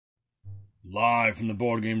Live from the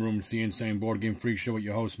Board Game Room, it's the Insane Board Game Freak Show with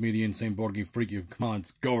your host, me, the Insane Board Game Freak. Come on,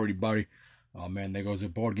 let's go, everybody. Oh man, there goes the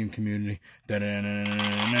board game community. In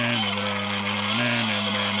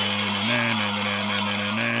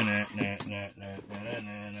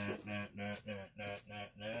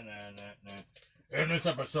this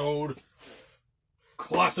episode,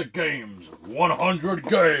 Classic Games, 100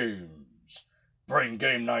 games. Bring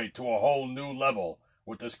game night to a whole new level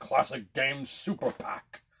with this Classic Games Super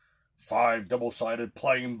Pack. 5 double-sided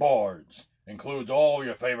playing boards, includes all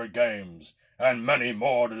your favorite games, and many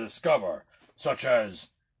more to discover, such as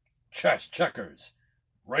chess, checkers,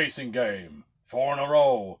 racing game, 4 in a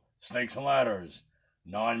row, snakes and ladders,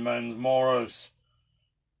 9 men's Morris,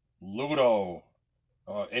 Ludo,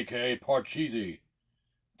 aka Parcheesi,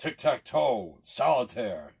 tic-tac-toe,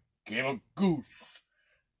 solitaire, game of goose,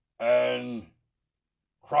 and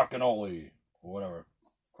crokinole, or whatever,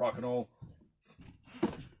 crokinole.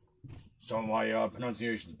 So my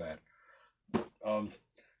pronunciation's bad.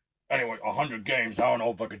 Anyway, 100 games. I don't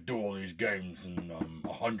know if I could do all these games in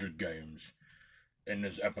 100 games in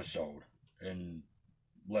this episode in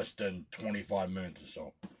less than 25 minutes or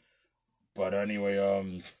so. But anyway,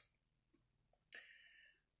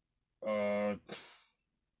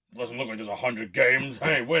 doesn't look like there's 100 games.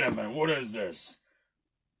 Hey, wait a minute. What is this?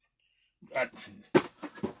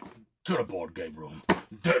 To the board game room.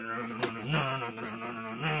 I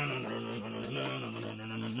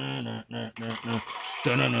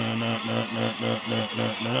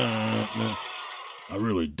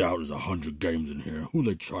really doubt there's 100 games in here. Who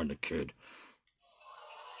they trying to kid?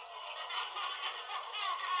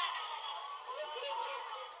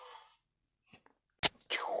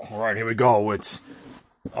 Alright, here we go. It's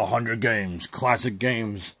 100 games. Classic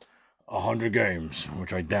games. 100 games,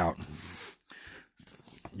 which I doubt.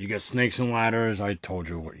 You get snakes and ladders. I told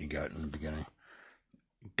you what you got in the beginning.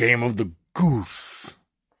 Game of the goose.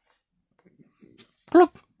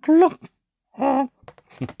 Look, look. You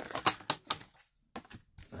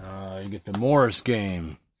get the Morris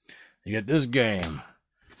game. You get this game.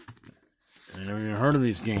 I never even heard of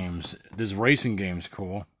these games. This racing game's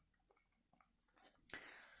cool.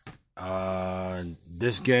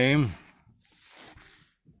 This game,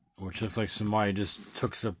 which looks like somebody just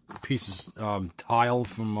took some pieces tile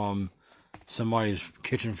from somebody's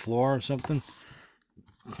kitchen floor or something.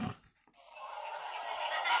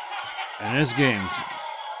 And this game,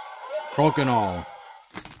 Crokinole,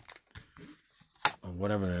 or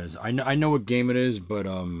whatever it is. I know what game it is, but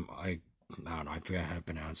I don't know. I forgot how to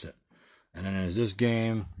pronounce it. And then there's this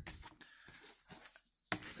game.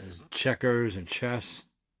 There's checkers and chess.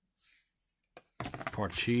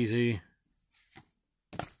 Parcheesi.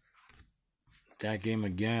 That game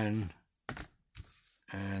again,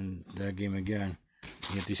 and that game again.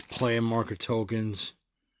 You get these player marker tokens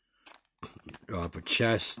for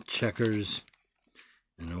chess, checkers,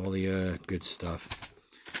 and all the good stuff.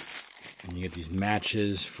 And you get these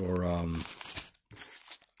matches for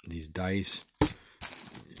these dice.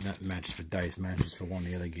 Not matches for dice, matches for one of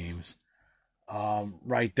the other games.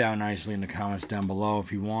 Write down nicely in the comments down below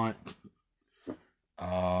if you want.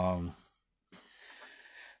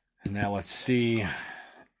 Now let's see.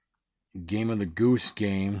 Game of the goose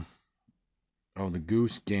game. Oh, the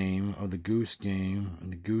goose game. Oh, the goose game.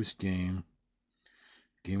 And the goose game.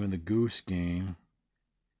 Game of the goose game.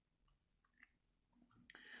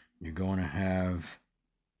 You're going to have...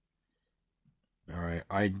 Alright,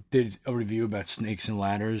 I did a review about snakes and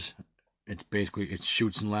ladders. It's basically, it's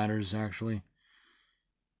chutes and ladders, actually.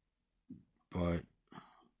 But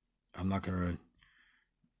I'm not going to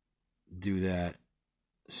do that.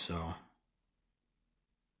 So,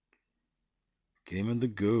 Game of the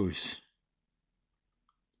Goose.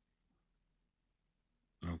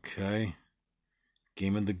 Okay.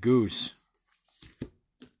 Game of the Goose.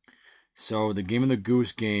 So, the Game of the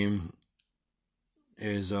Goose game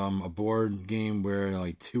is a board game where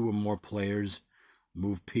like 2 or more players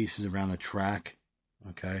move pieces around the track.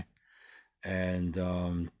 Okay. And,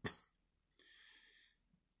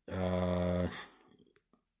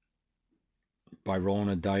 by rolling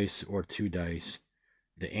a dice or 2 dice.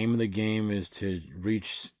 The aim of the game is to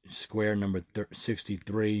reach square number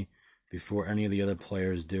 63 before any of the other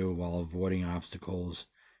players do, while avoiding obstacles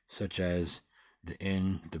such as the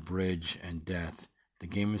inn, the bridge, and death. The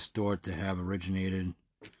game is thought to have originated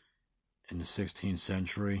in the 16th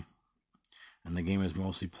century, and the game is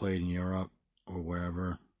mostly played in Europe or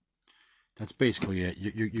wherever. That's basically it.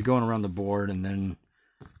 You're going around the board, and then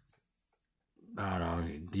I don't know,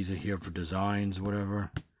 these are here for designs, whatever.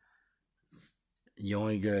 You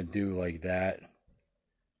only gotta do like that.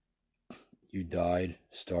 You died,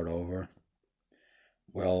 start over.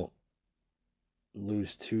 Well,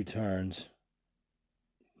 lose 2 turns.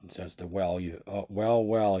 That's the well.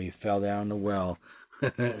 Well, you fell down the well.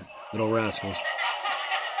 Little rascals.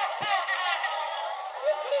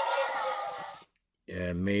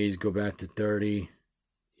 Yeah, maze go back to 30.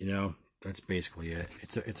 You know, that's basically it.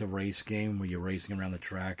 It's a race game where you're racing around the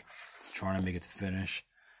track, trying to make it to finish.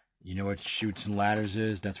 You know what Chutes and Ladders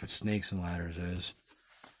is? That's what Snakes and Ladders is.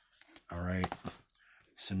 Alright.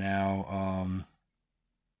 So now,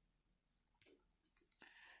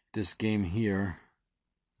 this game here,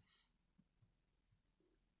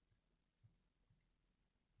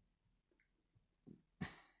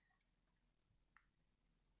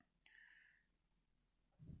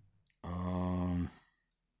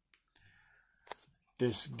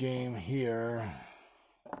 this game here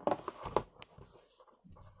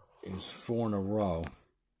is 4 in a row.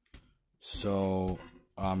 So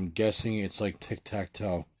I'm guessing it's like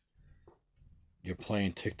tic-tac-toe. You're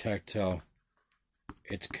playing tic-tac-toe.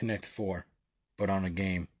 It's Connect 4, but on a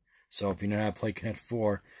game. So if you know how to play Connect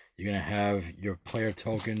 4, you're going to have your player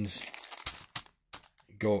tokens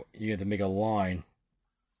go, you have to make a line,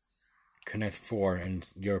 Connect 4, and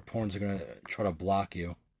your opponents are going to try to block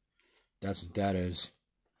you. That's what that is.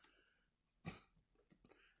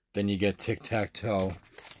 Then you get tic-tac-toe.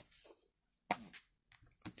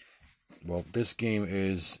 Well, this game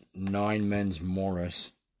is 9 Men's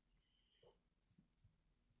Morris.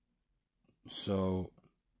 So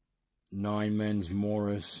 9 Men's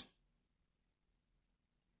Morris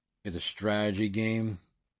is a strategy game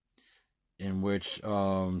in which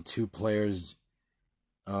 2 players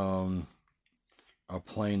are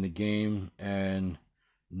playing the game, and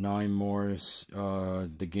 9 Morris,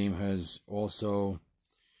 the game has also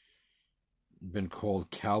been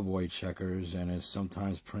called Cowboy Checkers and is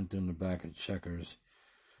sometimes printed in the back of checkers.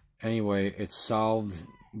 Anyway, it's solved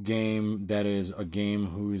game that is a game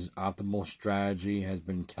whose optimal strategy has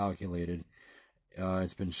been calculated.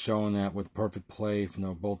 It's been shown that with perfect play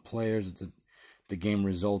from both players, the game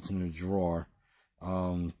results in a draw.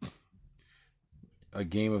 A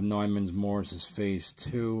game of 9 Men's Morris is phase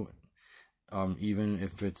 2, even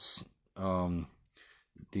if it's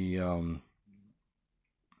the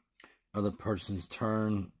other person's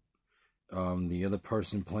turn. The other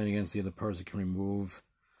person playing against the other person can remove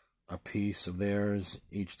a piece of theirs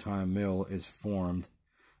each time a mill is formed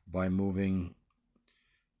by moving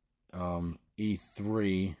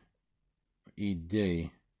E3, ED.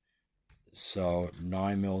 So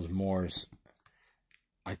 9 Men's Morris.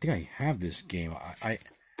 I think I have this game.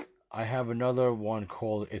 I have another one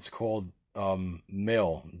called, it's called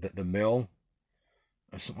Mill, the Mill,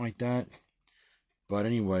 or something like that. But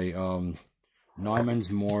anyway, 9 Men's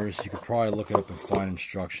Morris, you could probably look it up and find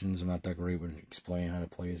instructions. I'm not that great with explaining how to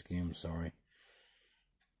play this game, I'm sorry.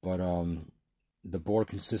 But the board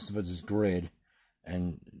consists of this grid,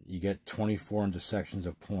 and you get 24 intersections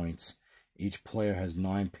of points. Each player has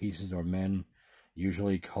 9 pieces or men,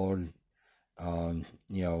 usually colored,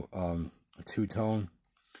 two-tone.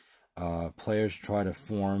 Players try to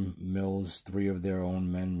form mills, 3 of their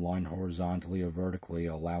own men lined horizontally or vertically,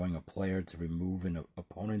 allowing a player to remove an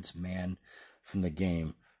opponent's man from the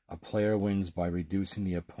game. A player wins by reducing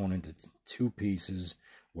the opponent to 2 pieces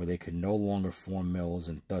where they can no longer form mills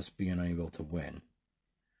and thus be unable to win.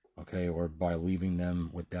 Okay, or by leaving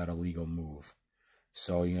them without a legal move.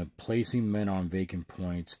 So, placing men on vacant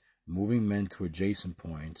points, moving men to adjacent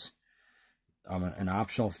points. An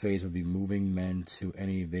optional phase would be moving men to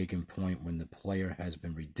any vacant point when the player has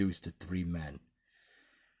been reduced to 3 men.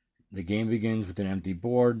 The game begins with an empty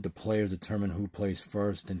board. The players determine who plays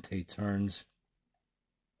first and take turns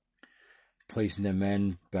placing their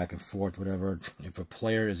men back and forth, whatever. If a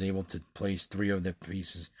player is able to place 3 of their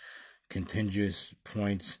pieces, contiguous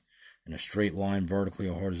points in a straight line vertically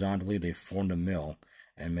or horizontally, they form a mill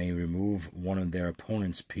and may remove one of their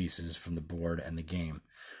opponent's pieces from the board and the game.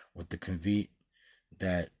 With the caveat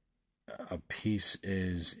that a piece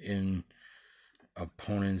is in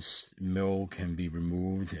opponent's mill can be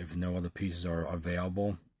removed if no other pieces are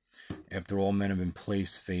available. After all men have been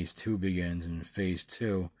placed, phase 2 begins. In phase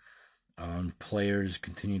 2, players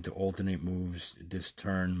continue to alternate moves this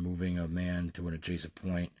turn, moving a man to an adjacent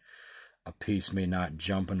point. A piece may not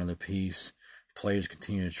jump another piece. Players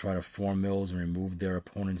continue to try to form mills and remove their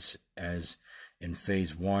opponents. As in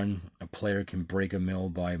phase 1, a player can break a mill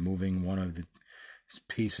by moving one of the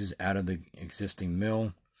pieces out of the existing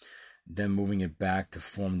mill, then moving it back to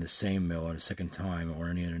form the same mill at a second time or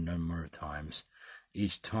any other number of times.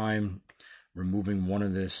 Each time removing one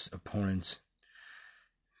of this opponent's.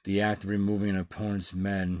 The act of removing an opponent's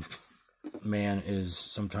man is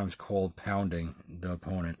sometimes called pounding the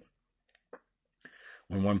opponent.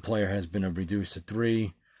 When one player has been reduced to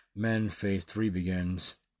 3 men, phase 3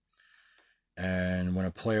 begins. And when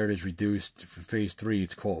a player is reduced for phase 3,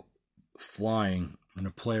 it's called flying. When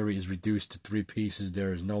a player is reduced to 3 pieces,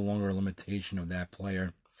 there is no longer a limitation of that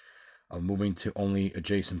player of moving to only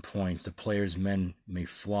adjacent points. The player's men may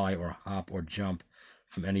fly or hop or jump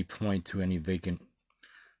from any point to any vacant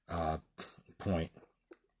point.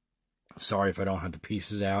 Sorry if I don't have the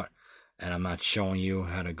pieces out and I'm not showing you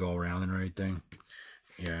how to go around and everything.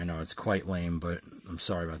 Yeah, I know it's quite lame, but I'm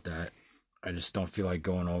sorry about that. I just don't feel like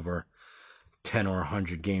going over 10 or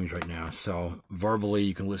 100 games right now. So verbally,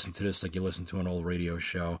 you can listen to this like you listen to an old radio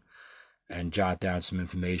show and jot down some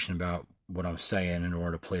information about what I'm saying in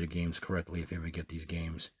order to play the games correctly if you ever get these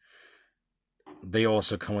games. They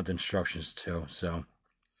also come with instructions too. So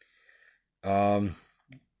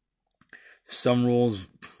some rules,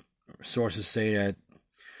 sources say that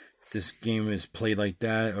this game is played like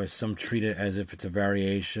that, or some treat it as if it's a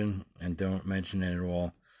variation and don't mention it at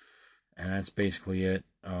all. And that's basically it.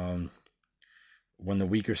 When the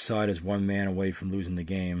weaker side is 1 man away from losing the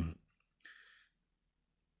game,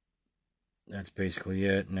 that's basically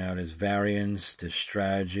it. Now there's variance, there's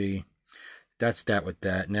strategy. That's that with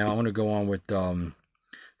that. Now I'm going to go on with the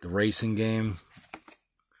racing game.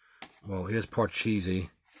 Well, here's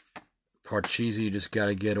Parcheesi. Parcheesi, you just got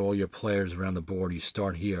to get all your players around the board. You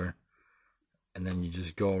start here, and then you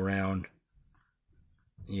just go around.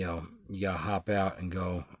 You know, you got to hop out and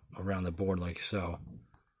go around the board like so.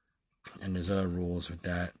 And there's other rules with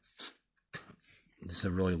that. This is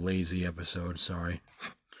a really lazy episode, sorry.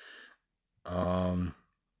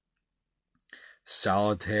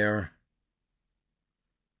 Solitaire.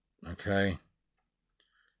 Okay.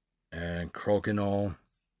 And Crokinole.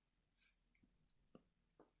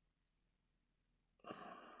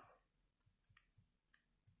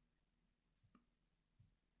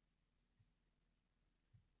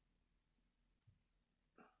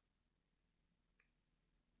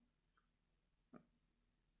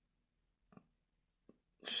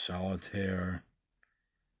 Solitaire.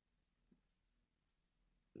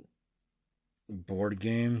 Board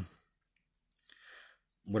game.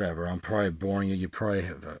 Whatever, I'm probably boring you. You probably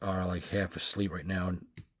are like half asleep right now.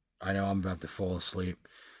 I know I'm about to fall asleep.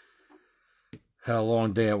 Had a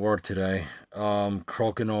long day at work today.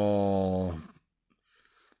 Crokinole.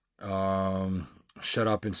 Shut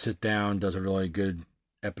Up and Sit Down does a really good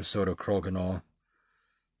episode of Crokinole.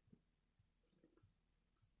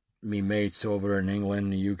 Me mates over in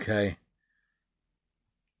England, the UK.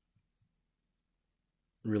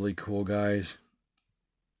 Really cool guys.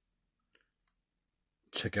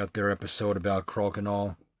 Check out their episode about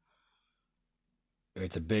Crokinole.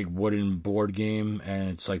 It's a big wooden board game, and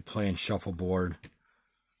it's like playing shuffleboard.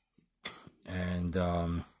 And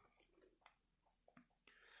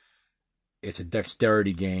it's a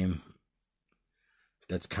dexterity game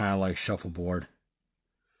that's kind of like shuffleboard.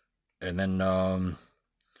 And then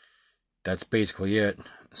that's basically it.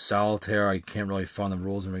 Solitaire, I can't really find the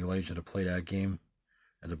rules and regulations to play that game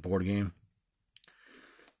as a board game.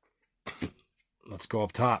 Let's go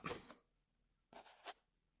up top.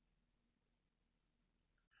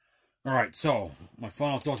 Alright, so my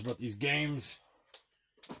final thoughts about these games.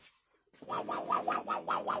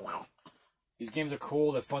 These games are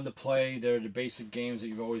cool, they're fun to play, they're the basic games that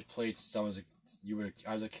you've always played since I was a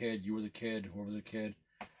kid, you were a kid, whoever was a kid,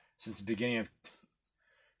 since the beginning of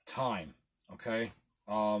time, okay?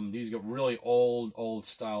 These are really old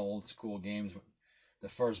style, old school games, the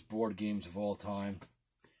first board games of all time.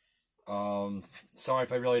 Sorry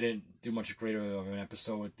if I really didn't do much greater of an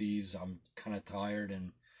episode with these. I'm kind of tired,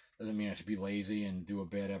 and doesn't mean I should be lazy and do a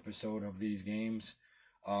bad episode of these games.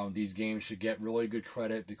 These games should get really good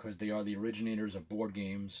credit because they are the originators of board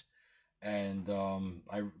games, and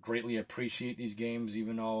I greatly appreciate these games,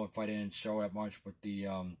 even though if I didn't show that much with the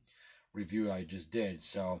review I just did.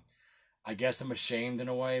 So I guess I'm ashamed in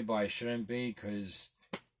a way, but I shouldn't be, because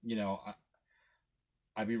you know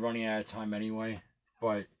I'd be running out of time anyway.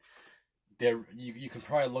 But you can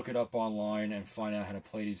probably look it up online and find out how to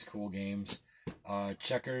play these cool games.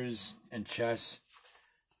 Checkers and chess,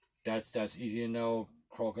 that's easy to know.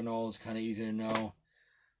 Crokinole is kind of easy to know.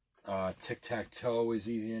 Tic-tac-toe is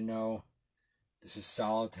easy to know. This is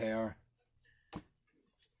Solitaire.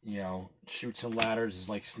 You know, Chutes and Ladders is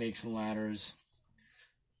like Snakes and Ladders.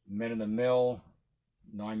 Men in the Mill,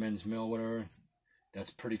 9 Men's Mill, whatever. That's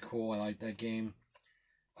pretty cool. I like that game.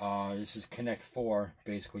 This is Connect 4,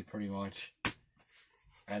 basically, pretty much.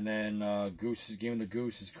 And then Game of the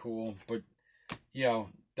Goose is cool. But, you know,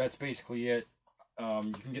 that's basically it.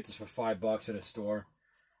 You can get this for $5 at a store.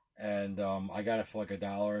 And I got it for like $1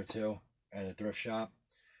 or $2 at a thrift shop.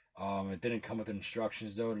 It didn't come with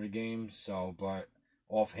instructions though to the game, so but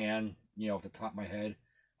offhand, off the top of my head,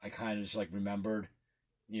 I kind of just like remembered,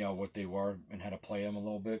 what they were and how to play them a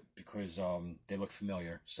little bit because they look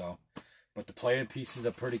familiar. So, but the playing pieces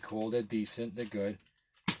are pretty cool. They're decent. They're good.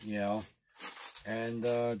 And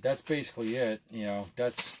that's basically it.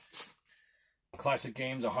 That's Classic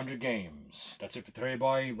Games 100 games. That's it for today,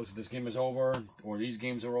 everybody. Looks like this game is over, or these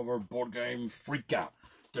games are over. Board game freak out.